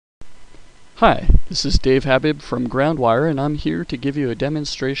Hi, this is Dave Habib from Groundwire, and I'm here to give you a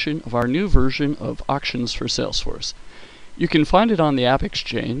demonstration of our new version of Auctions for Salesforce. You can find it on the App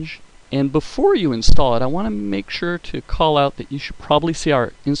Exchange, and before you install it, I want to make sure to call out that you should probably see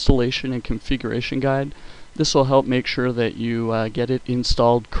our installation and configuration guide. This will help make sure that you get it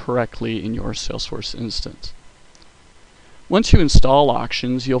installed correctly in your Salesforce instance. Once you install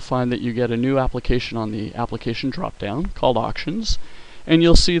Auctions, you'll find that you get a new application on the application dropdown called Auctions. And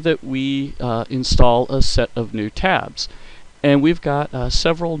you'll see that we install a set of new tabs. And we've got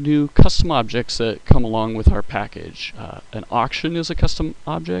several new custom objects that come along with our package. An auction is a custom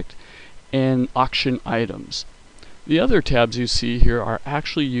object, and auction items. The other tabs you see here are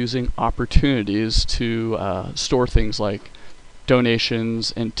actually using opportunities to store things like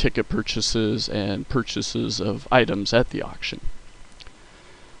donations and ticket purchases and purchases of items at the auction.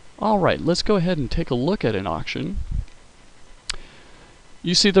 Alright, let's go ahead and take a look at an auction.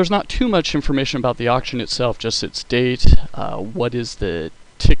 You see there's not too much information about the auction itself, just its date, what is the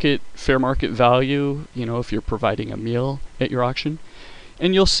ticket fair market value, if you're providing a meal at your auction.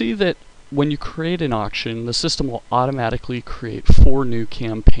 And you'll see that when you create an auction, the system will automatically create 4 new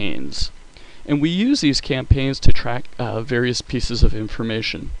campaigns. And we use these campaigns to track various pieces of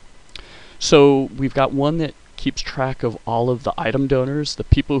information. So we've got one that keeps track of all of the item donors, the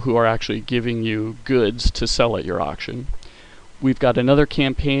people who are actually giving you goods to sell at your auction. We've got another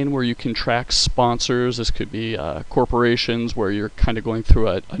campaign where you can track sponsors. This could be corporations where you're kind of going through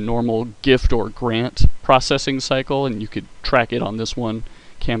a normal gift or grant processing cycle, and you could track it on this one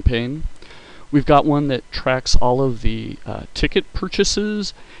campaign. We've got one that tracks all of the ticket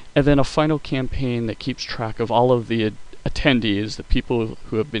purchases, and then a final campaign that keeps track of all of the attendees, the people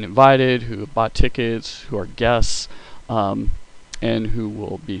who have been invited, who have bought tickets, who are guests, and who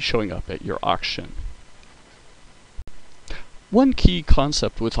will be showing up at your auction. One key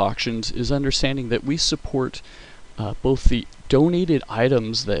concept with auctions is understanding that we support both the donated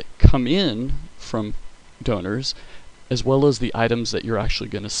items that come in from donors as well as the items that you're actually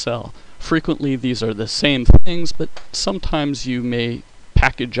going to sell. Frequently these are the same things, but sometimes you may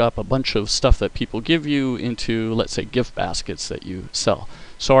package up a bunch of stuff that people give you into, let's say, gift baskets that you sell.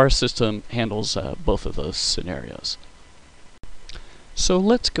 So our system handles both of those scenarios. So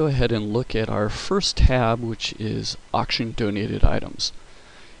let's go ahead and look at our first tab, which is Auction Donated Items.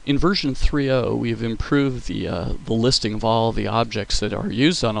 In version 3.0, we've improved the listing of all the objects that are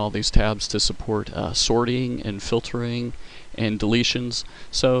used on all these tabs to support sorting and filtering and deletions.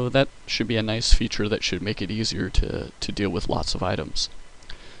 So that should be a nice feature that should make it easier to deal with lots of items.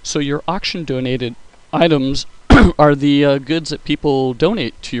 So your Auction Donated Items are the goods that people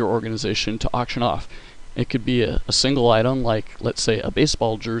donate to your organization to auction off. It could be a single item, like, let's say, a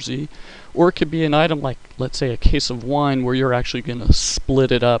baseball jersey, or it could be an item like, let's say, a case of wine where you're actually going to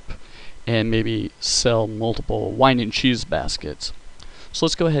split it up and maybe sell multiple wine and cheese baskets. So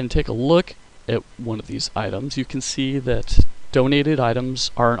let's go ahead and take a look at one of these items. You can see that donated items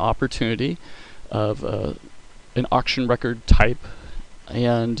are an opportunity of an auction record type,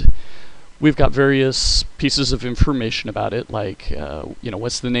 and we've got various pieces of information about it, like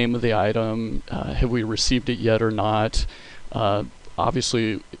what's the name of the item, have we received it yet or not.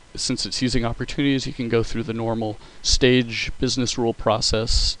 Obviously, since it's using opportunities, you can go through the normal stage business rule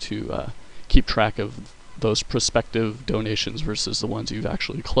process to keep track of those prospective donations versus the ones you've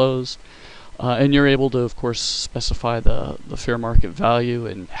actually closed. And you're able to, of course, specify the fair market value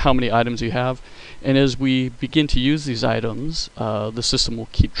and how many items you have. And as we begin to use these items, the system will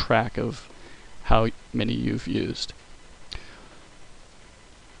keep track of how many you've used.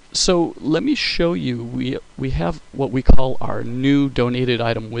 So let me show you, we have what we call our new donated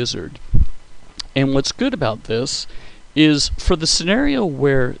item wizard. And what's good about this is for the scenario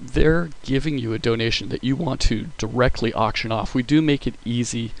where they're giving you a donation that you want to directly auction off, we do make it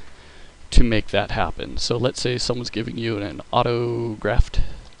easy to make that happen. So let's say someone's giving you an autographed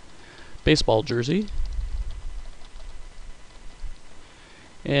baseball jersey,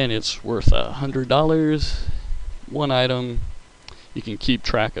 and it's worth $100, one item. You can keep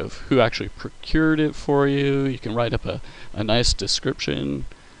track of who actually procured it for you. You can write up a nice description.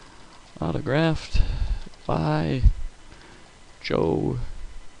 Autographed by Joe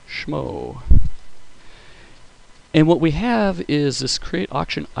Schmo. And what we have is this create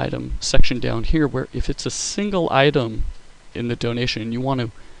auction item section down here, where if it's a single item in the donation and you want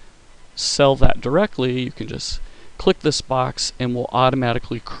to sell that directly, you can just click this box and we'll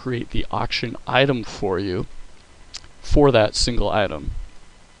automatically create the auction item for you for that single item.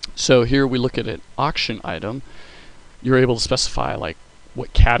 So here we look at an auction item. You're able to specify like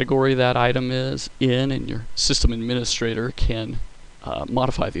what category that item is in, and your system administrator can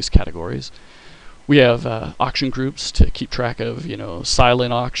modify these categories. We have auction groups to keep track of,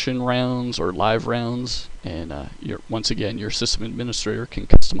 silent auction rounds or live rounds, and once again, your system administrator can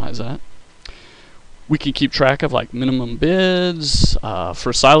customize that. We can keep track of like minimum bids.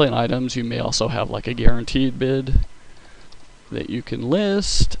 For silent items, you may also have like a guaranteed bid that you can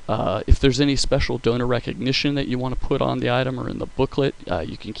list. If there's any special donor recognition that you want to put on the item or in the booklet,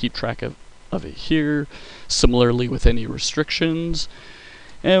 you can keep track of it here. Similarly with any restrictions.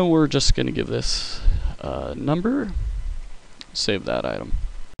 And we're just going to give this a number. Save that item.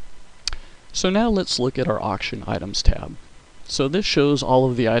 So now let's look at our auction items tab. So this shows all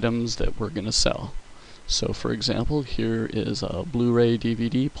of the items that we're going to sell. So for example, here is a Blu-ray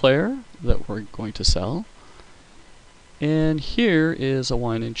DVD player that we're going to sell. And here is a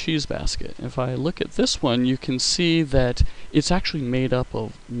wine and cheese basket. If I look at this one, you can see that it's actually made up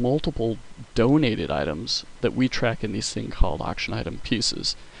of multiple donated items that we track in these things called auction item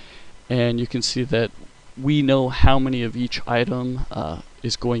pieces. And you can see that we know how many of each item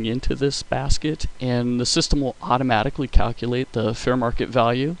is going into this basket, and the system will automatically calculate the fair market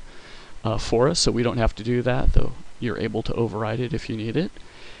value for us, so we don't have to do that, though you're able to override it if you need it.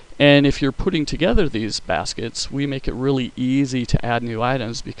 And if you're putting together these baskets, we make it really easy to add new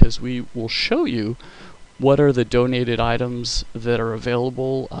items because we will show you what are the donated items that are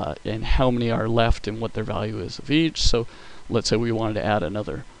available and how many are left and what their value is of each. So let's say we wanted to add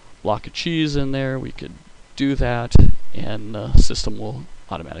another block of cheese in there, we could do that, and the system will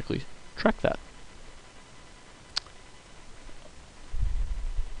automatically track that.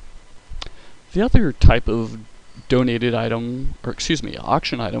 The other type of donated item, or excuse me,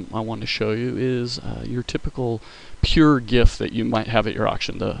 auction item I want to show you is your typical pure gift that you might have at your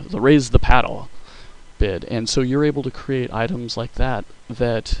auction, the raise the paddle bid. And so you're able to create items like that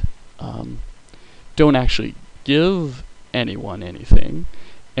that don't actually give anyone anything,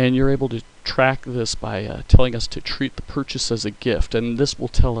 and you're able to track this by telling us to treat the purchase as a gift. And this will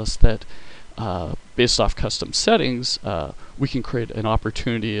tell us that based off custom settings, we can create an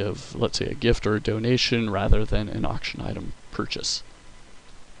opportunity of, let's say, a gift or a donation rather than an auction item purchase.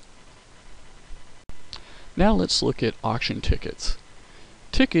 Now let's look at auction tickets.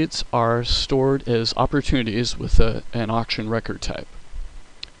 Tickets are stored as opportunities with an auction record type.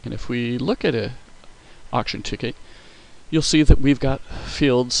 And if we look at an auction ticket, you'll see that we've got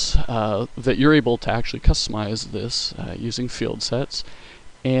fields that you're able to actually customize this using field sets.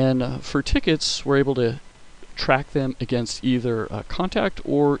 And for tickets, we're able to track them against either contact,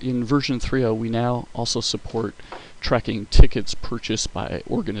 or in version 3.0 we now also support tracking tickets purchased by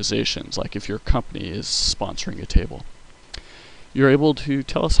organizations, like if your company is sponsoring a table. You're able to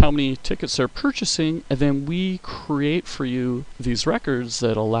tell us how many tickets they're purchasing, and then we create for you these records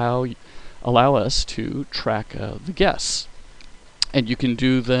that allow us to track the guests. And you can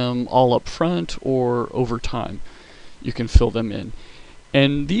do them all up front or over time. You can fill them in.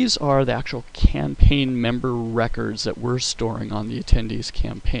 And these are the actual campaign member records that we're storing on the attendees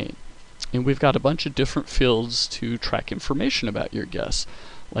campaign. And we've got a bunch of different fields to track information about your guests,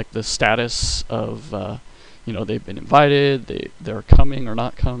 like the status of, they've been invited, they're coming or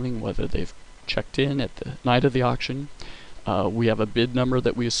not coming, whether they've checked in at the night of the auction. We have a bid number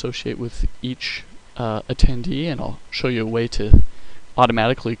that we associate with each attendee, and I'll show you a way to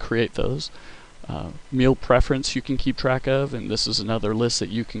automatically create those. Meal preference you can keep track of, and this is another list that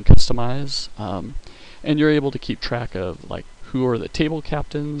you can customize. And you're able to keep track of like who are the table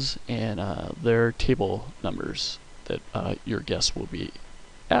captains and their table numbers that your guests will be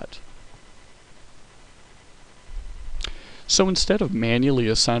at. So instead of manually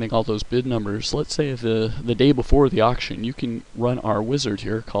assigning all those bid numbers, let's say the day before the auction, you can run our wizard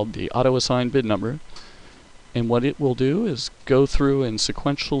here called the auto assign bid number. And what it will do is go through and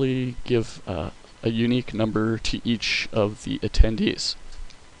sequentially give a unique number to each of the attendees.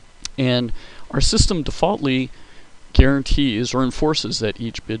 And our system defaultly guarantees or enforces that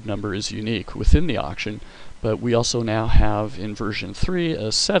each bid number is unique within the auction, but we also now have in version 3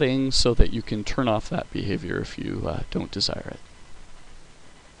 a setting so that you can turn off that behavior if you don't desire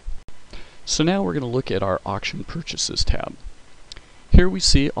it. So now we're going to look at our auction purchases tab. Here we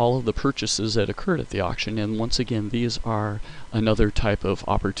see all of the purchases that occurred at the auction, and once again these are another type of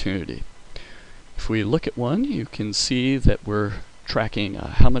opportunity. If we look at one, you can see that we're tracking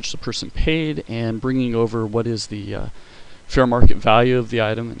how much the person paid and bringing over what is the fair market value of the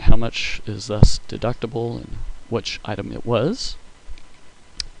item and how much is thus deductible and which item it was.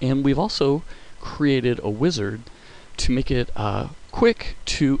 And we've also created a wizard to make it quick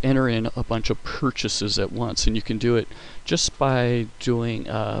to enter in a bunch of purchases at once, and you can do it just by doing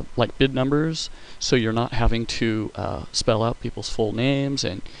like bid numbers, so you're not having to spell out people's full names,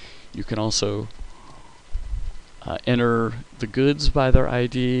 and you can also enter the goods by their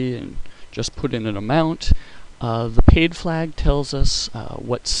ID and just put in an amount. The paid flag tells us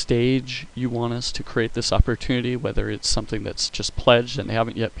what stage you want us to create this opportunity, whether it's something that's just pledged and they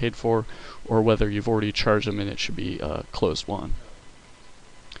haven't yet paid for, or whether you've already charged them and it should be closed won.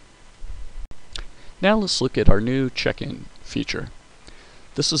 Now let's look at our new check-in feature.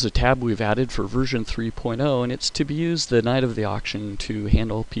 This is a tab we've added for version 3.0, and it's to be used the night of the auction to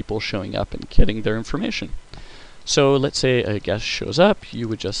handle people showing up and getting their information. So let's say a guest shows up, you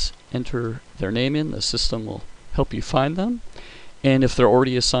would just enter their name in, the system will help you find them, and if they're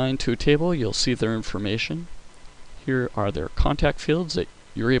already assigned to a table, you'll see their information. Here are their contact fields that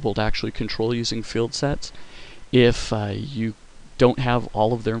you're able to actually control using field sets. If you don't have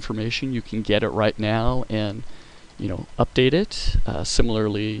all of their information, you can get it right now and update it.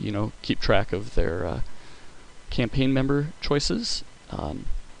 Similarly, keep track of their campaign member choices, and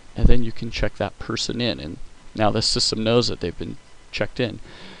then you can check that person in, and now the system knows that they've been checked in.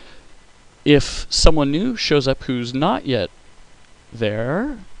 If someone new shows up who's not yet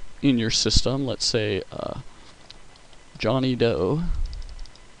there in your system, let's say Johnny Doe,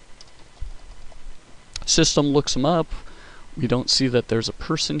 system looks them up, we don't see that there's a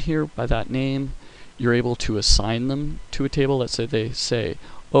person here by that name, you're able to assign them to a table. Let's say they say,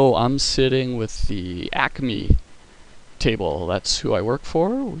 oh, I'm sitting with the Acme table, that's who I work for.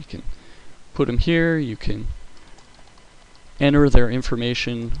 We can put them here, you can enter their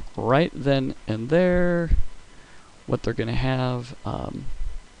information right then and there, what they're going to have,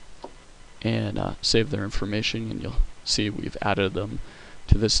 and save their information, and you'll see we've added them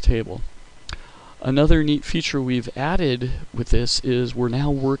to this table. Another neat feature we've added with this is we're now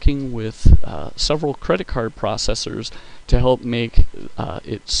working with several credit card processors to help make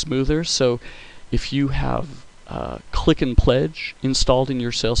it smoother. So if you have Click and Pledge installed in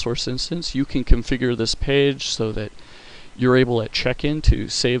your Salesforce instance, you can configure this page so that you're able at check-in to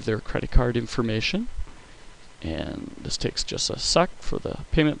save their credit card information. And this takes just a sec for the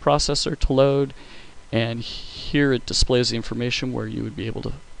payment processor to load. And here it displays the information where you would be able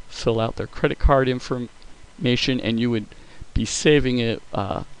to fill out their credit card information, and you would be saving it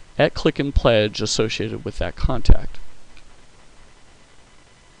at Click and Pledge associated with that contact.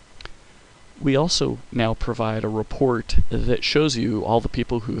 We also now provide a report that shows you all the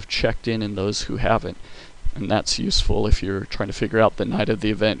people who have checked in and those who haven't. And that's useful if you're trying to figure out the night of the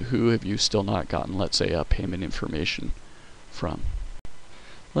event, who have you still not gotten, let's say, payment information from.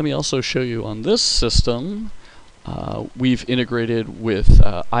 Let me also show you on this system, we've integrated with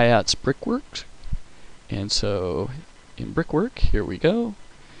IAT's Brickwork. And so in Brickwork, here we go.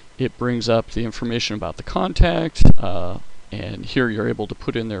 It brings up the information about the contact, and here you're able to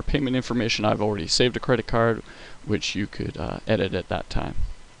put in their payment information. I've already saved a credit card, which you could edit at that time.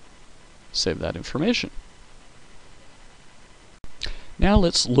 Save that information. Now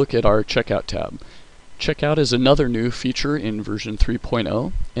let's look at our Checkout tab. Checkout is another new feature in version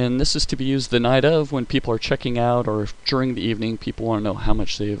 3.0, and this is to be used the night of when people are checking out, or if during the evening people want to know how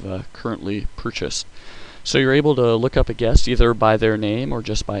much they've currently purchased. So you're able to look up a guest either by their name or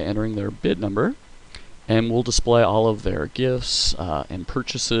just by entering their bid number, and we'll display all of their gifts and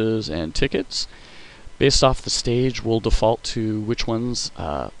purchases and tickets. Based off the stage, we'll default to which ones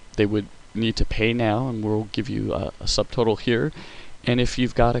they would need to pay now, and we'll give you a subtotal here. And if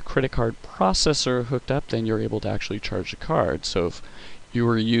you've got a credit card processor hooked up, then you're able to actually charge the card. So if you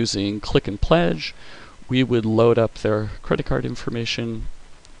were using Click and Pledge, we would load up their credit card information,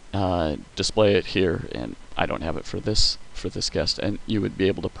 display it here, and I don't have it for this guest, and you would be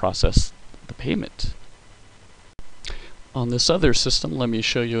able to process the payment. On this other system, let me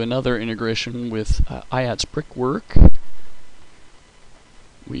show you another integration with IAT's Brickwork.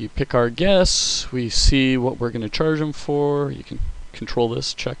 We pick our guests, we see what we're going to charge them for. You can control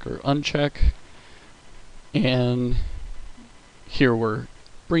this, check or uncheck. And here we're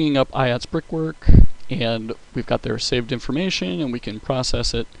bringing up IAT's Brickwork, and we've got their saved information, and we can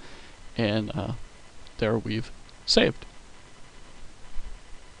process it, and there we've saved.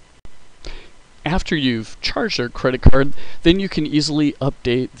 After you've charged their credit card, then you can easily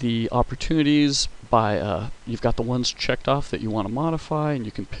update the opportunities by, you've got the ones checked off that you want to modify, and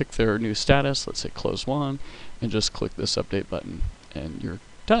you can pick their new status, let's say close one, and just click this update button, and you're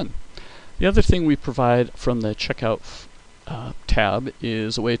done. The other thing we provide from the Checkout tab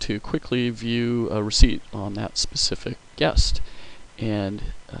is a way to quickly view a receipt on that specific guest. And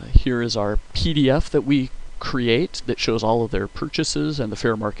here is our PDF that we create that shows all of their purchases and the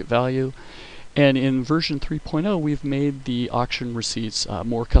fair market value. And in version 3.0, we've made the auction receipts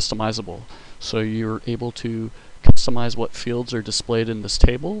more customizable. So you're able to customize what fields are displayed in this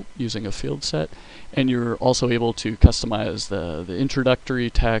table using a field set, and you're also able to customize the introductory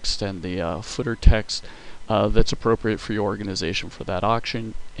text and the footer text that's appropriate for your organization for that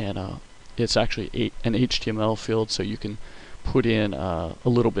auction. And it's actually an HTML field, so you can put in a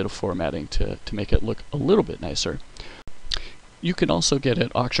little bit of formatting to make it look a little bit nicer. You can also get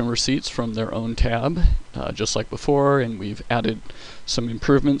at auction receipts from their own tab, just like before, and we've added some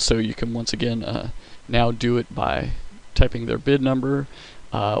improvements, so you can once again now do it by typing their bid number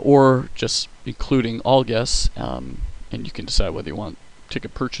or just including all guests, and you can decide whether you want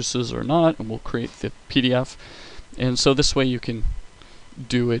ticket purchases or not, and we'll create the PDF. And so this way you can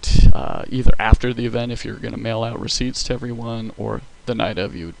do it either after the event if you're going to mail out receipts to everyone, or the night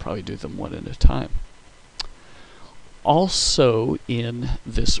of. You would probably do them one at a time. Also in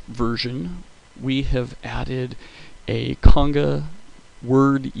this version, we have added a Conga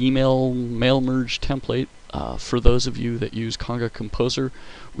Word email mail merge template. For those of you that use Conga Composer,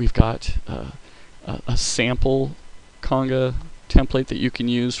 we've got a sample Conga template that you can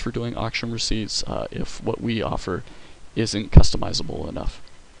use for doing auction receipts if what we offer isn't customizable enough.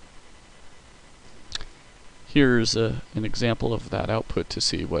 Here's an example of that output to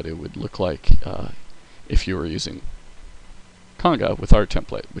see what it would look like if you were using Conga with our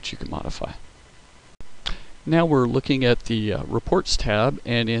template, which you can modify. Now we're looking at the Reports tab,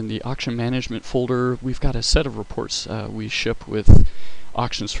 and in the Auction Management folder, we've got a set of reports we ship with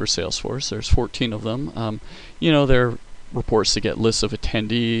Auctions for Salesforce. There's 14 of them. They're reports to get lists of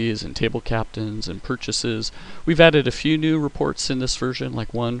attendees and table captains and purchases. We've added a few new reports in this version,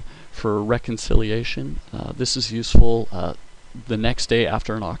 like one for reconciliation. This is useful the next day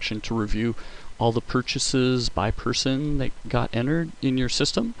after an auction to review all the purchases by person that got entered in your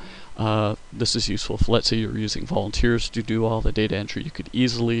system. This is useful if, let's say, you're using volunteers to do all the data entry. You could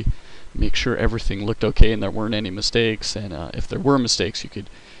easily make sure everything looked okay and there weren't any mistakes, and if there were mistakes, you could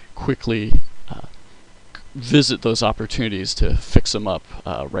quickly visit those opportunities to fix them up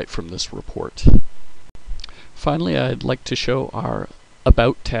right from this report. Finally, I'd like to show our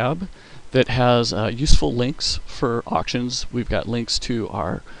About tab that has useful links for auctions. We've got links to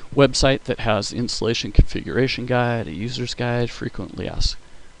our website that has installation configuration guide, a user's guide, frequently asked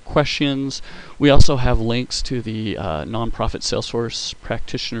questions. We also have links to the nonprofit Salesforce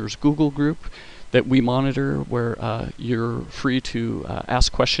practitioners Google group that we monitor, where you're free to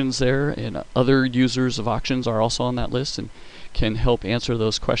ask questions there, and other users of auctions are also on that list and can help answer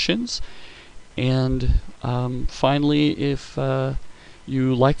those questions. And finally, if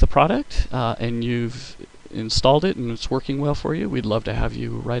you like the product and you've installed it and it's working well for you, we'd love to have you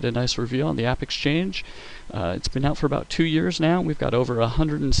write a nice review on the App Exchange. It's been out for about 2 years now. We've got over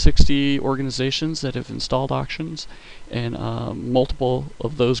 160 organizations that have installed auctions, and multiple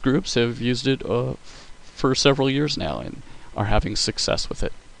of those groups have used it for several years now and are having success with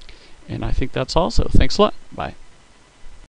it. And I think that's all. So thanks a lot. Bye.